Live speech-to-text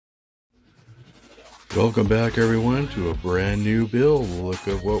Welcome back everyone to a brand new build. Look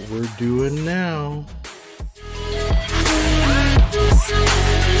at what we're doing now.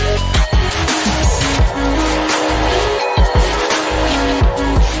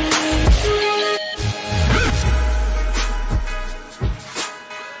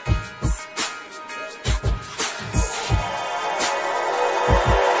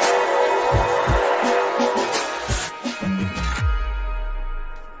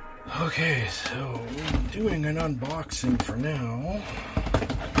 Okay, so I'm doing an unboxing for now.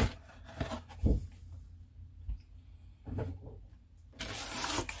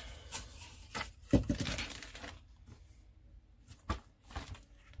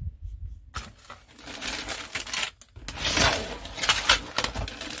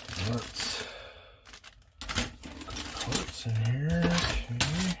 Let's put parts in here. Okay.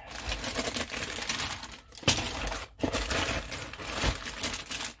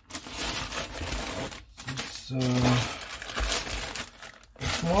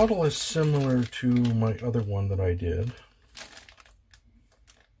 This model is similar to my other one that I did.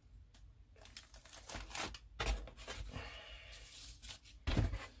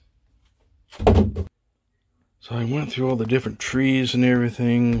 So I went through all the different trees and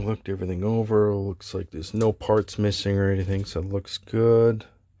everything, looked everything over. Looks like there's no parts missing or anything, so it looks good.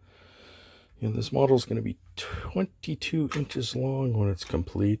 And this model is going to be 22 inches long when it's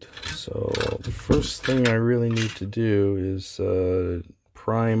complete. So the first thing I really need to do is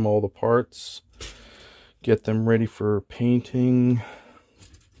prime all the parts, get them ready for painting.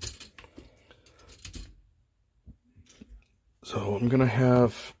 So I'm going to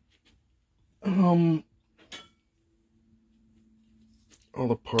have all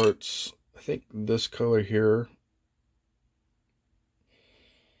the parts, I think this color here.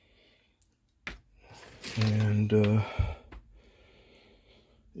 And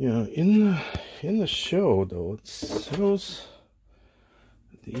yeah, in the show though, it shows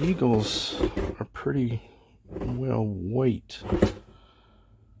the eagles are pretty well white,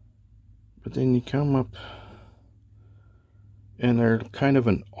 but then you come up and they're kind of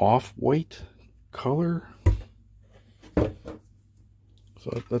an off-white color.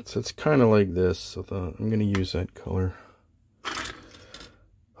 So it's kind of like this. So I'm going to use that color.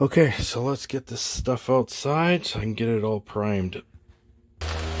 Okay, so let's get this stuff outside so I can get it all primed.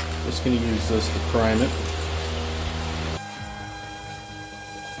 Just going to use this to prime it.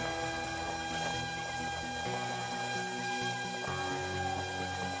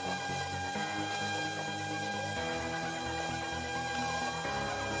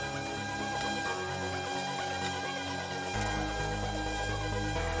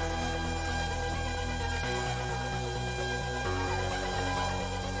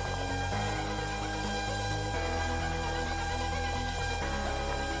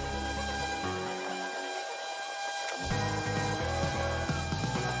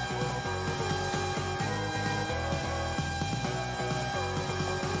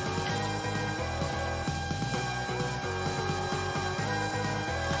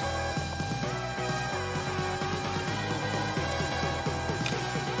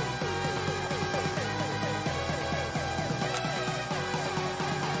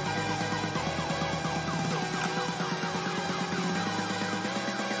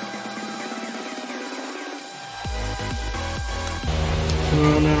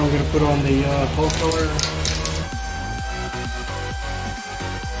 So now I'm going to put on the hull color.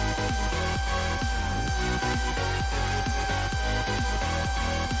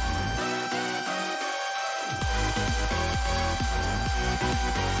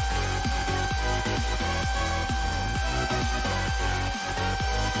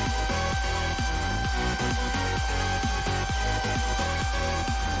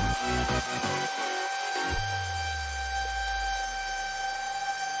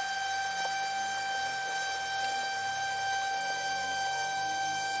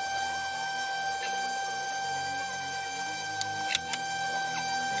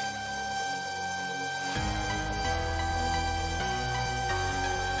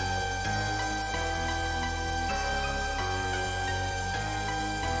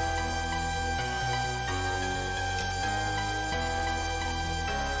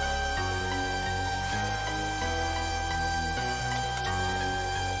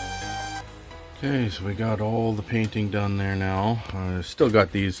 Okay, so we got all the painting done there now. Still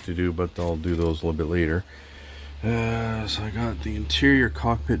got these to do, but I'll do those a little bit later. So I got the interior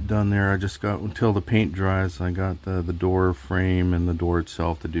cockpit done there. I just got, until the paint dries, I got the door frame and the door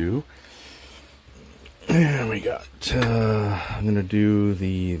itself to do. And we got, I'm going to do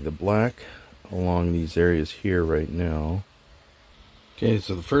the black along these areas here right now. Okay,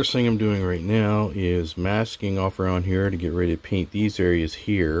 so the first thing I'm doing right now is masking off around here to get ready to paint these areas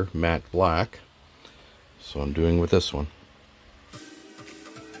here matte black. So I'm doing with this one.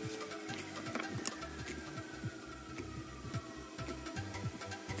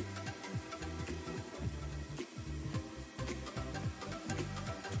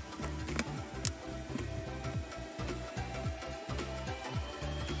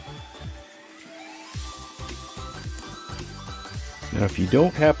 Now, if you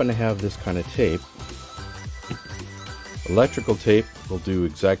don't happen to have this kind of tape, electrical tape will do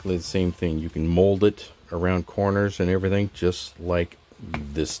exactly the same thing. You can mold it around corners and everything, just like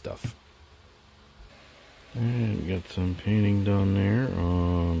this stuff. And we got some painting done there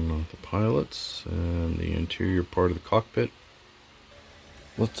on the pilots and the interior part of the cockpit.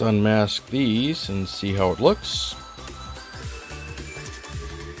 Let's unmask these and see how it looks.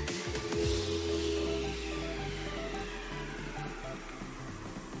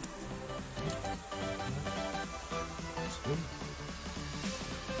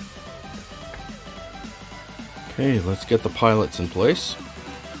 Okay, let's get the pilots in place.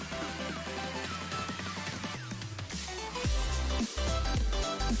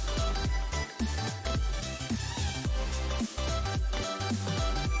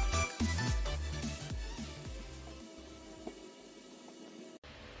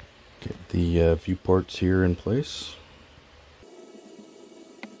 Get the viewports here in place.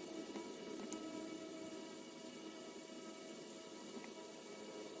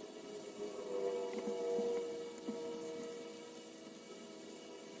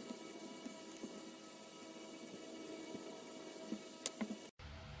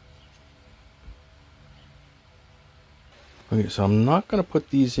 Okay, so I'm not going to put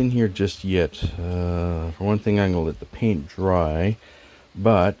these in here just yet. For one thing, I'm going to let the paint dry,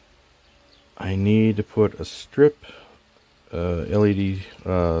 but I need to put a strip, LED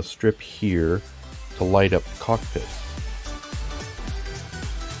strip here to light up the cockpit.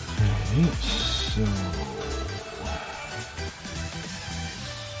 Okay, so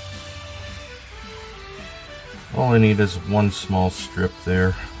all I need is one small strip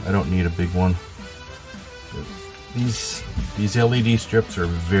there. I don't need a big one. These LED strips are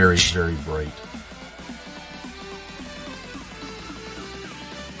very, very bright.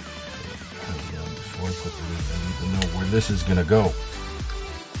 Before I put these, I need to know where this is going to go.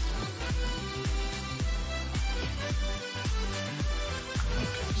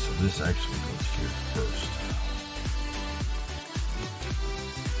 Okay, so this actually goes here first.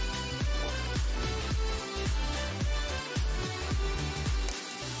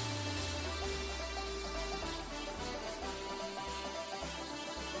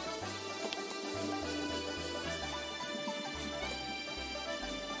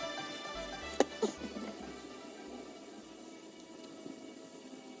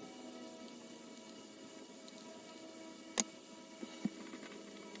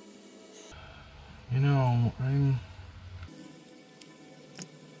 You know, I'm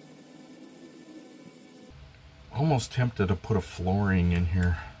almost tempted to put a flooring in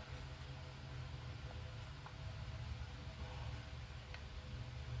here.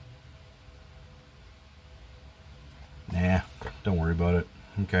 Nah, don't worry about it.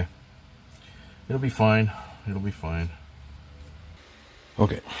 Okay. It'll be fine. It'll be fine.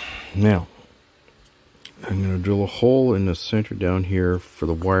 Okay, now I'm going to drill a hole in the center down here for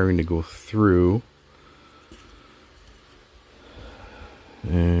the wiring to go through.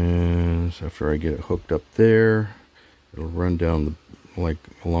 And after I get it hooked up there, it'll run down the, like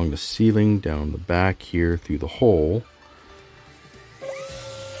along the ceiling, down the back here through the hole.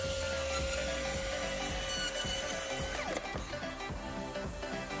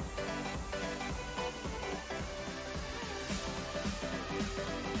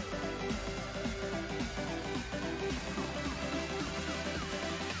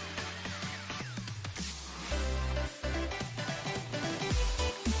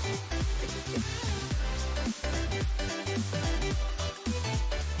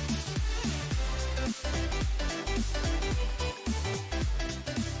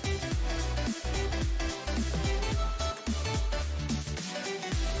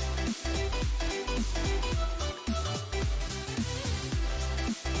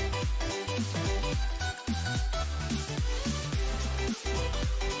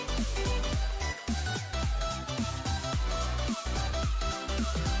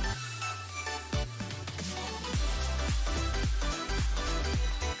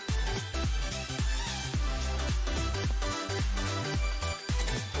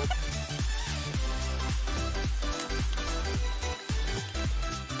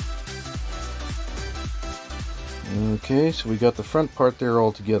 Okay, so we got the front part there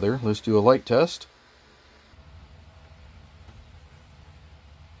all together. Let's do a light test.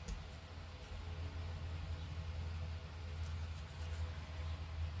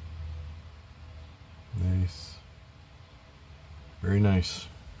 Nice. Very nice.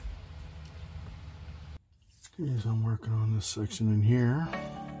 Okay, so I'm working on this section in here.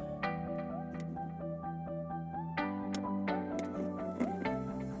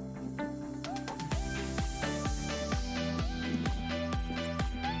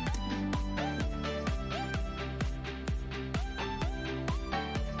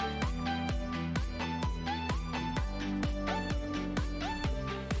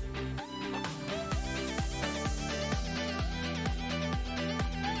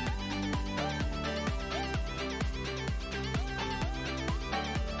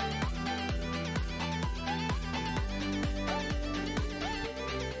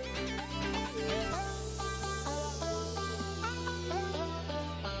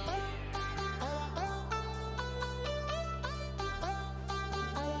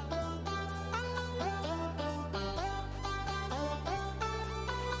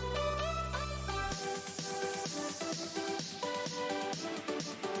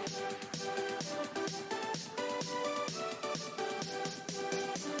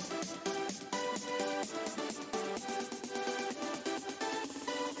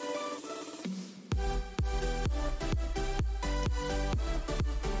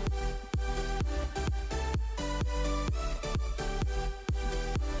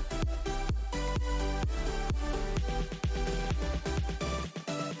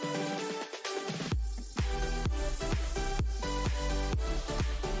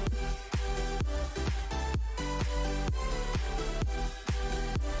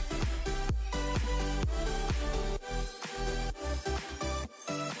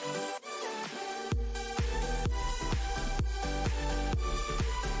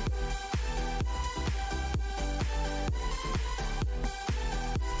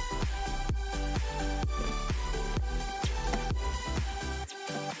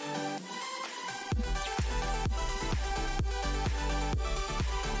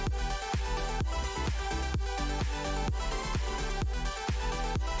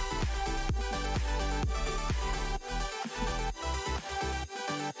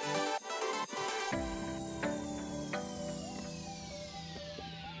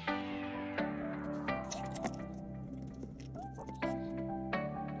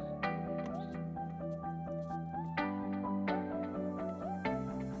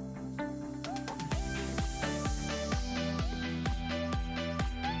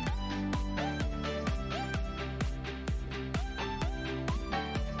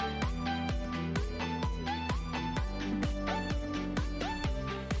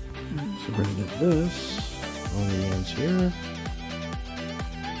 So we're going to get this on the ends here.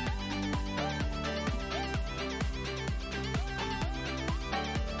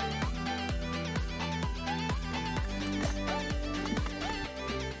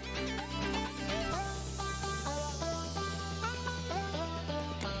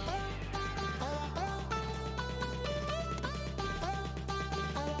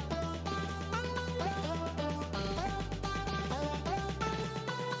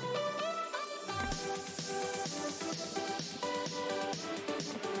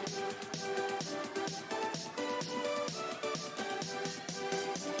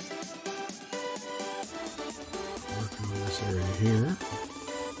 This area here.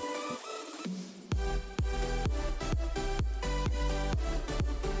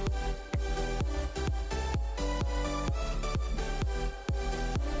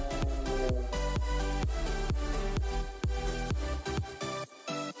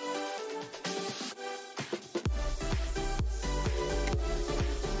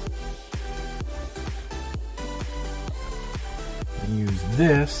 Use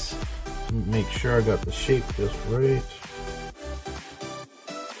this to make sure I got the shape just right.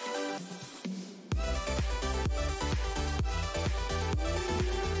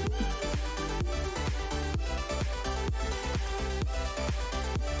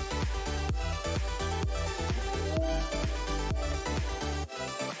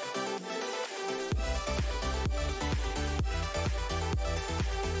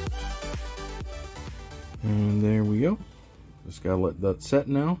 And there we go. Just gotta let that set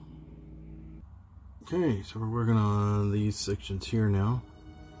now. Okay, so we're working on these sections here now.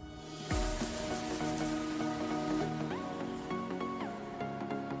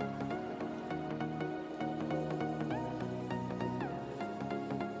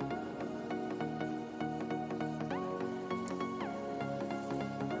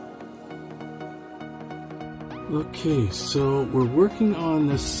 Okay, so we're working on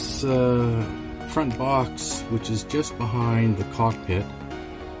this front box, which is just behind the cockpit.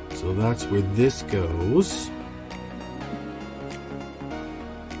 So that's where this goes.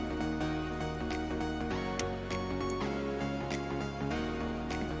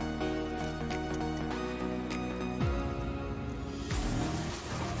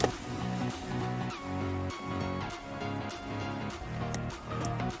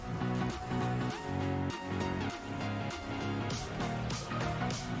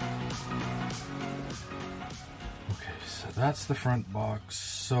 That's the front box.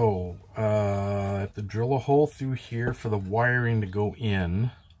 So I have to drill a hole through here for the wiring to go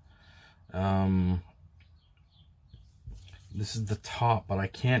in. This is the top, but I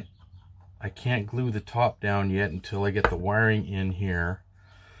can't glue the top down yet until I get the wiring in here.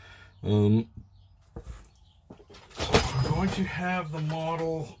 I'm going to have the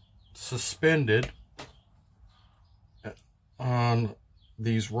model suspended on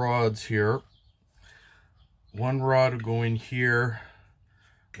these rods here. One rod will go in here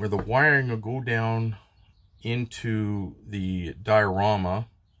where the wiring will go down into the diorama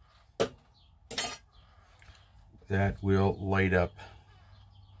that will light up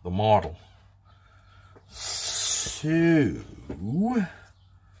the model. So,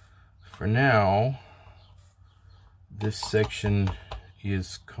 for now, this section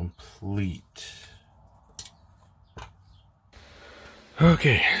is complete.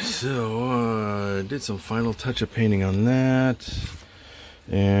 Okay, so I did some final touch-up painting on that,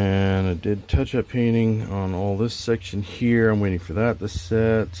 and I did touch-up painting on all this section here. I'm waiting for that to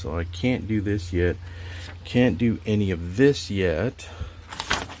set, so I can't do this yet. Can't do any of this yet,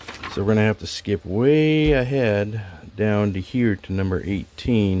 so we're gonna have to skip way ahead down to here to number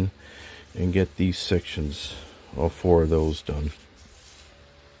 18 and get these sections, all 4 of those, done.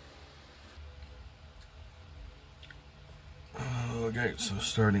 Okay, so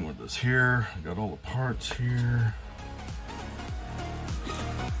starting with this here, I got all the parts here.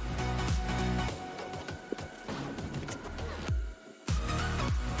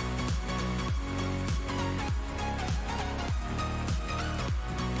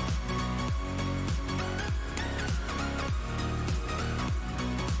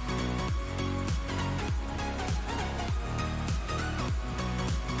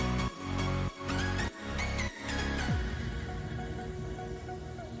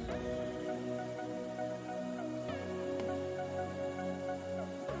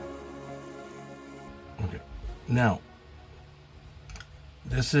 Now,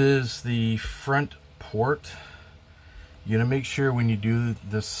 this is the front port. You're gonna make sure when you do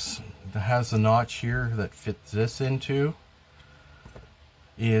this, that has a notch here that fits this into,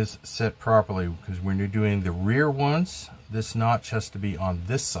 is set properly, because when you're doing the rear ones, this notch has to be on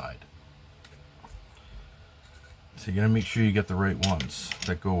this side. So you're gonna make sure you get the right ones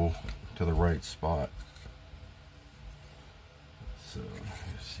that go to the right spot. So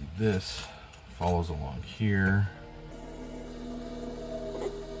you see this follows along here.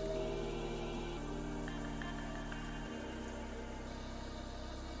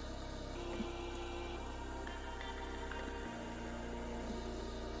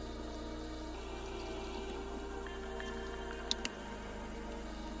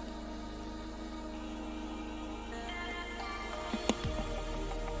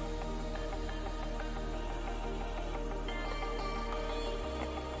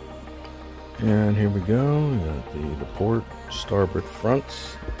 And here we go, we got the port, starboard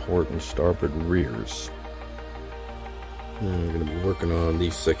fronts, the port and starboard rears. And we're going to be working on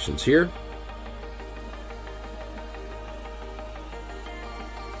these sections here.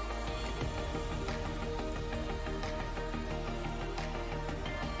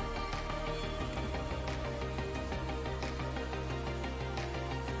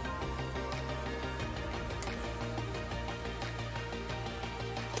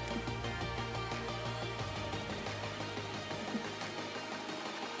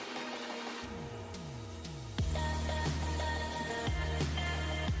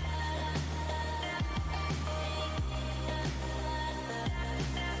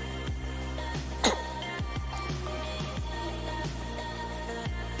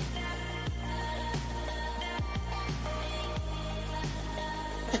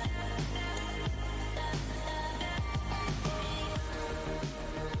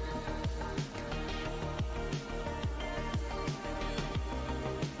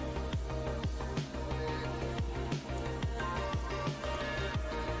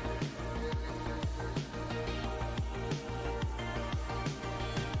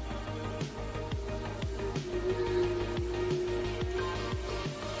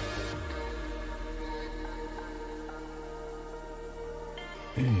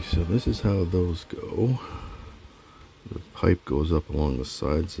 Okay, so this is how those go. The pipe goes up along the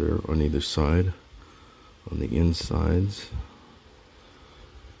sides there, on either side, on the insides,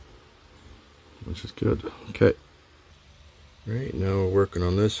 which is good. Okay. Right, now we're working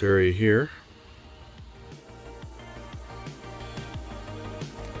on this area here.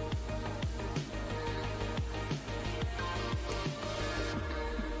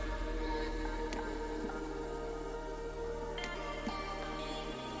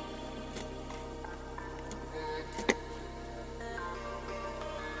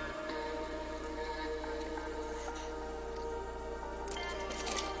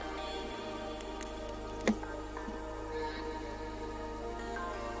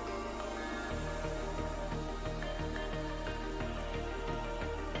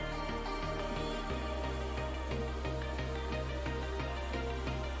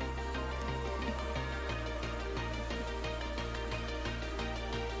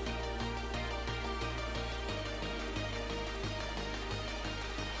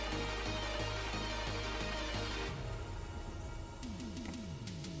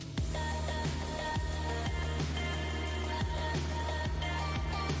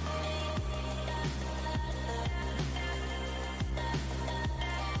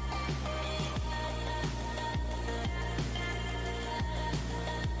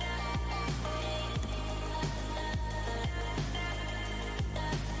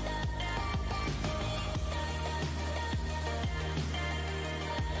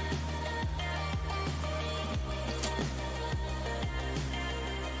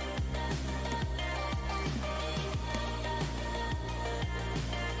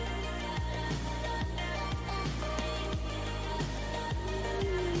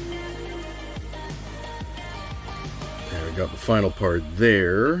 We got the final part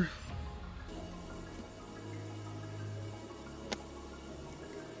there.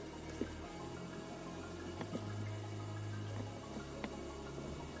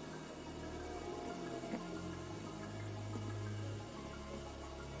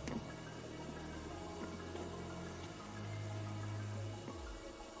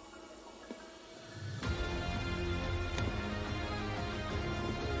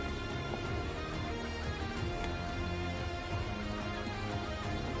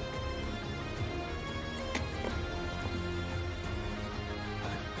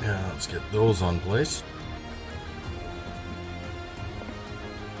 Now let's get those on place.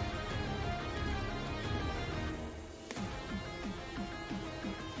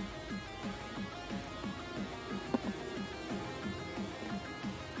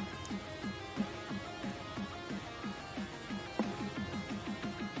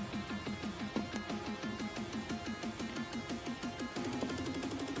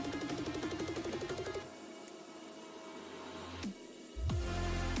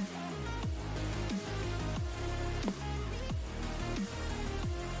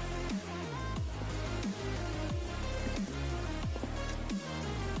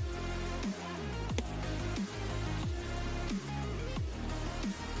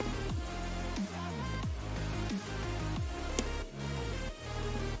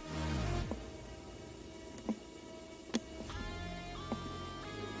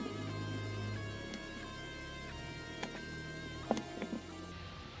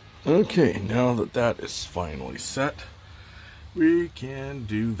 Okay, now that that is finally set, we can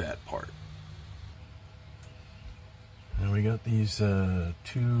do that part. Now we got these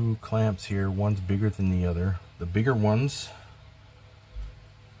two clamps here. One's bigger than the other. The bigger ones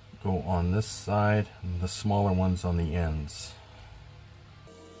go on this side, and the smaller ones on the ends.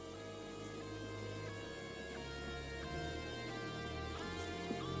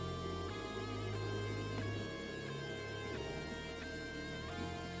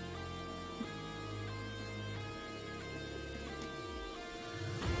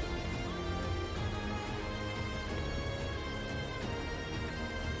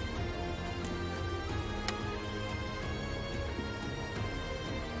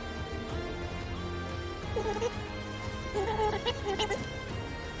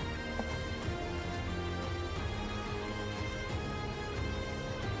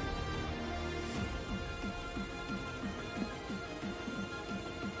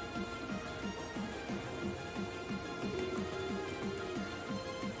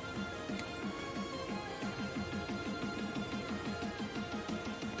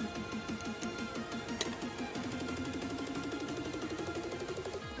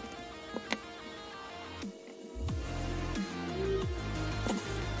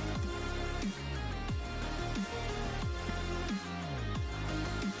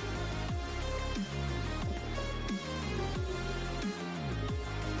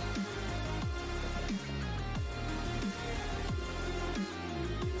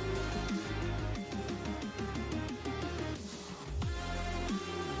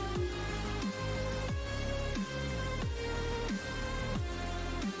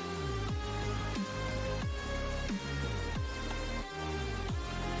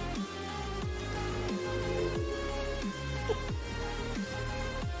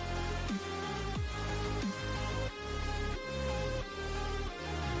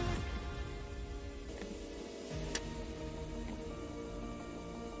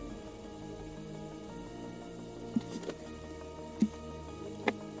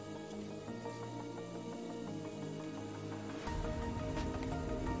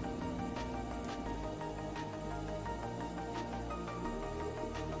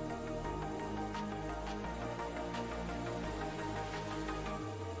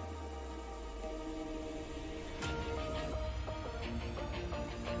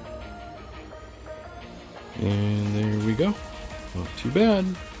 And there we go. Not too bad.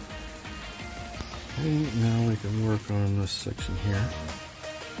 And now we can work on this section here.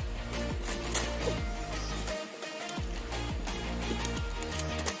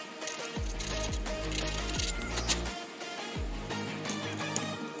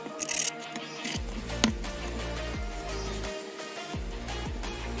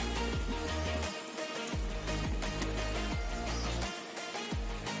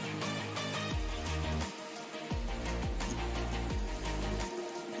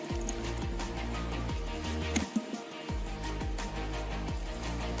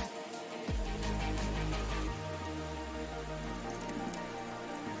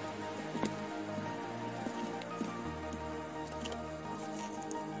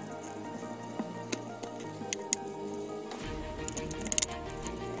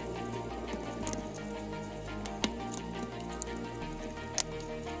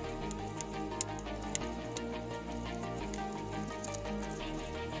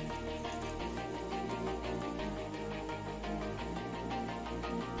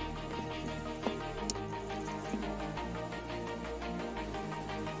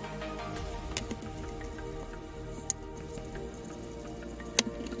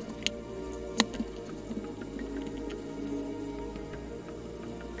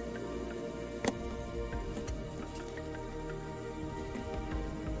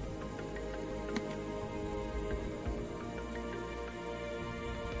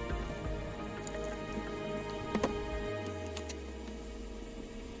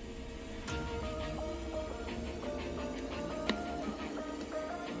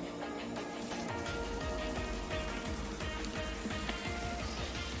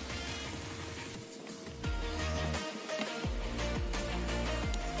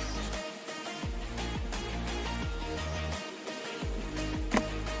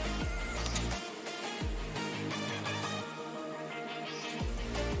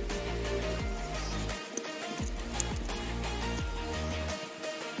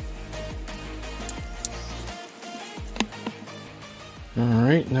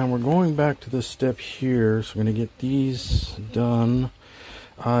 Alright, now we're going back to this step here, so we're going to get these done.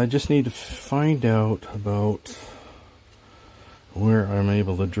 I just need to find out about where I'm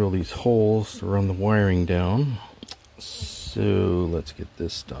able to drill these holes to run the wiring down. So let's get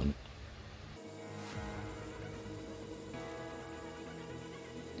this done.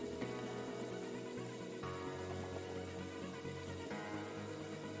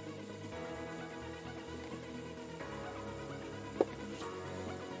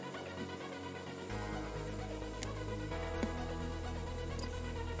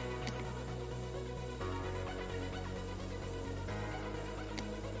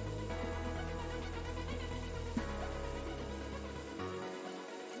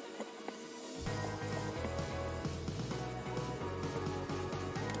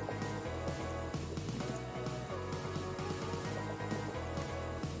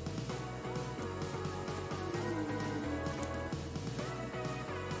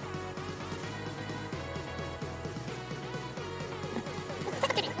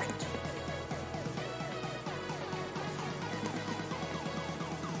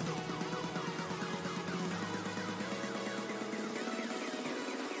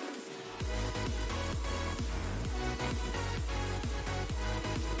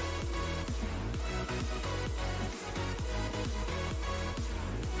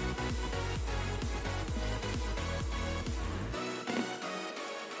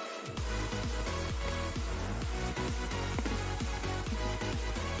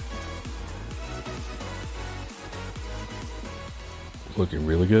 Looking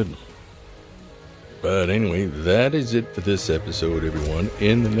really good. But anyway, that is it for this episode, everyone.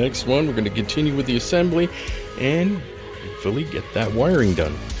 In the next one, we're going to continue with the assembly and hopefully get that wiring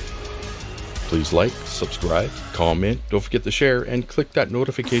done. Please like, subscribe, comment, don't forget to share, and click that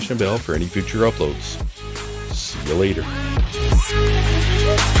notification bell for any future uploads. See you later.